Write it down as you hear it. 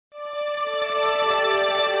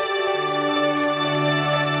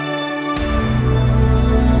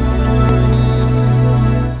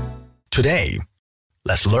Today,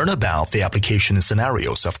 let's learn about the application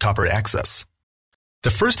scenarios of copper access. The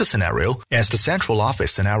first scenario is the central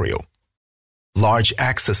office scenario. Large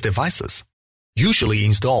access devices, usually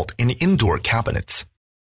installed in indoor cabinets,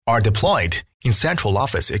 are deployed in central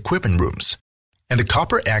office equipment rooms, and the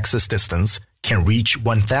copper access distance can reach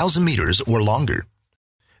 1,000 meters or longer.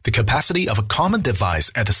 The capacity of a common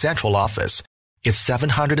device at the central office is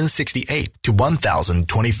 768 to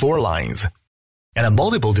 1,024 lines, and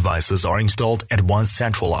multiple devices are installed at one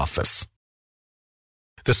central office.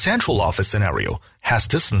 The central office scenario has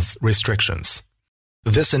distance restrictions.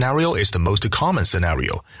 This scenario is the most common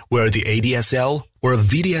scenario where the ADSL or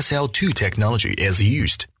VDSL2 technology is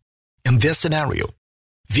used. In this scenario,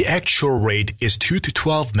 the actual rate is 2 to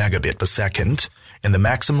 12 megabit per second, and the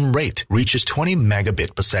maximum rate reaches 20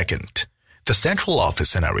 megabit per second. The central office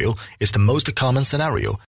scenario is the most common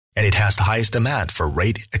scenario, and it has the highest demand for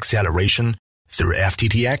rate acceleration through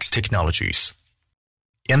FTTX technologies.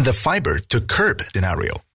 In the fiber-to-curb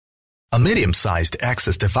scenario, a medium-sized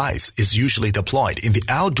access device is usually deployed in the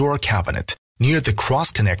outdoor cabinet near the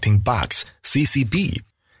cross-connecting box CCB,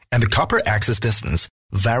 and the copper access distance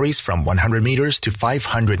varies from 100 meters to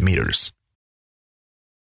 500 meters.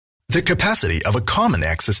 The capacity of a common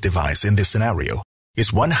access device in this scenario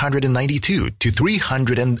is 192 to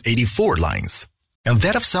 384 lines, and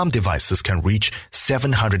that of some devices can reach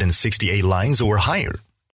 768 lines or higher.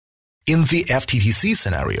 In the FTTC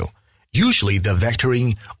scenario, usually the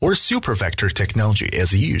vectoring or supervector technology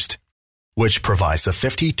is used, which provides a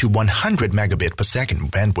 50 to 100 megabit per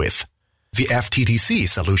second bandwidth. The FTTC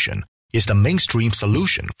solution is the mainstream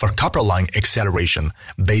solution for copper line acceleration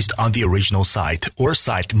based on the original site or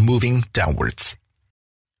site moving downwards.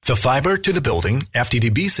 The fiber to the building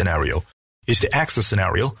FTTB scenario is the access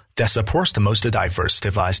scenario that supports the most diverse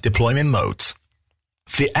device deployment modes.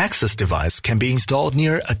 The access device can be installed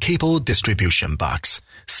near a cable distribution box,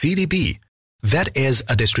 CDB, that is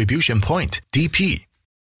a distribution point, DP,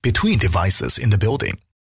 between devices in the building,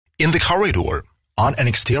 in the corridor, on an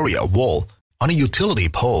exterior wall, on a utility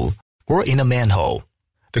pole, or in a manhole.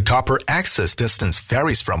 The copper access distance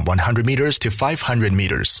varies from 100 meters to 500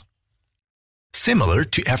 meters. Similar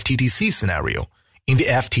to FTTC scenario, in the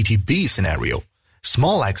FTTB scenario,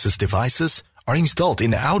 small access devices are installed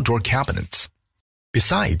in outdoor cabinets.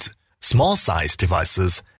 Besides, small-sized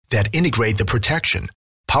devices that integrate the protection,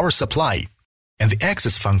 power supply, and the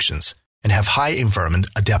access functions and have high environment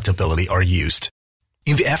adaptability are used.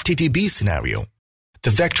 In the FTTB scenario,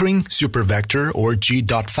 the vectoring, supervector, or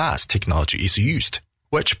G.fast technology is used,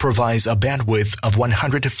 which provides a bandwidth of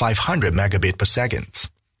 100 to 500 megabit per second.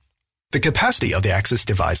 The capacity of the access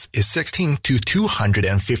device is 16 to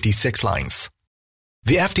 256 lines.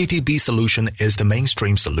 The FTTB solution is the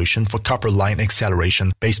mainstream solution for copper line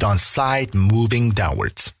acceleration based on side moving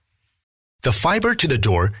downwards. The fiber to the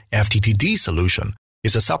door FTTD solution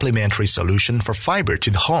is a supplementary solution for fiber to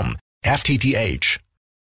the home FTTH.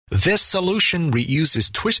 This solution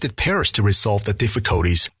reuses twisted pairs to resolve the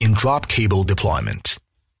difficulties in drop cable deployment.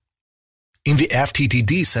 In the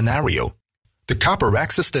FTTD scenario, the copper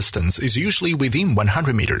access distance is usually within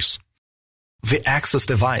 100 meters. The access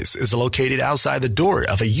device is located outside the door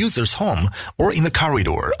of a user's home or in the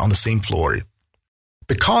corridor on the same floor.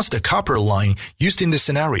 Because the copper line used in this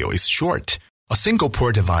scenario is short, a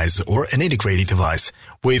single-port device or an integrated device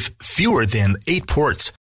with fewer than 8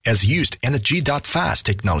 ports is used and the G.fast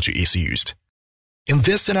technology is used. In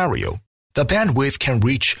this scenario, the bandwidth can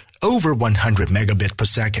reach over 100 megabit per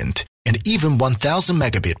second and even 1000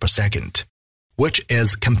 megabit per second, which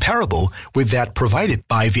is comparable with that provided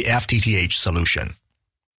by the FTTH solution.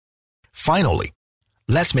 Finally,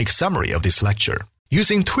 let's make a summary of this lecture.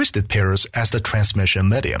 Using twisted pairs as the transmission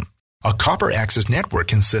medium, a copper access network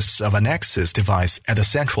consists of an access device at the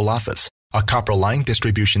central office, a copper line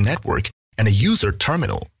distribution network, and a user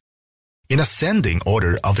terminal. In ascending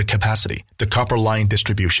order of the capacity, the copper line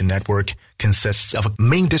distribution network consists of a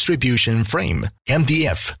main distribution frame,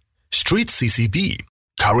 MDF, street CCB,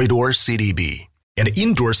 corridor CDB, and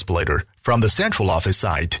indoor splitter from the central office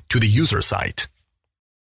side to the user side.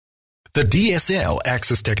 The DSL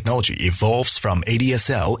access technology evolves from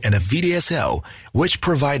ADSL and a VDSL, which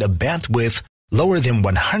provide a bandwidth lower than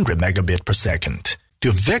 100 megabit per second,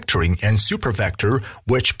 to vectoring and supervector,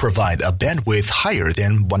 which provide a bandwidth higher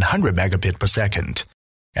than 100 megabit per second,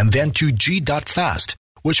 and then to G.fast,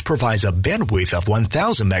 which provides a bandwidth of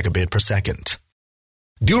 1000 megabit per second.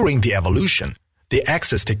 During the evolution, the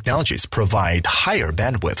access technologies provide higher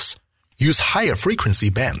bandwidths, use higher frequency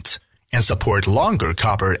bands, and support longer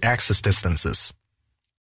copper access distances.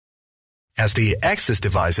 As the access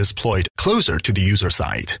device is deployed closer to the user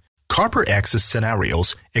side, corporate access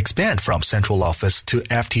scenarios expand from central office to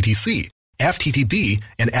FTTC, FTTB,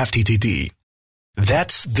 and FTTD.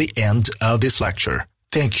 That's the end of this lecture.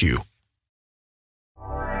 Thank you.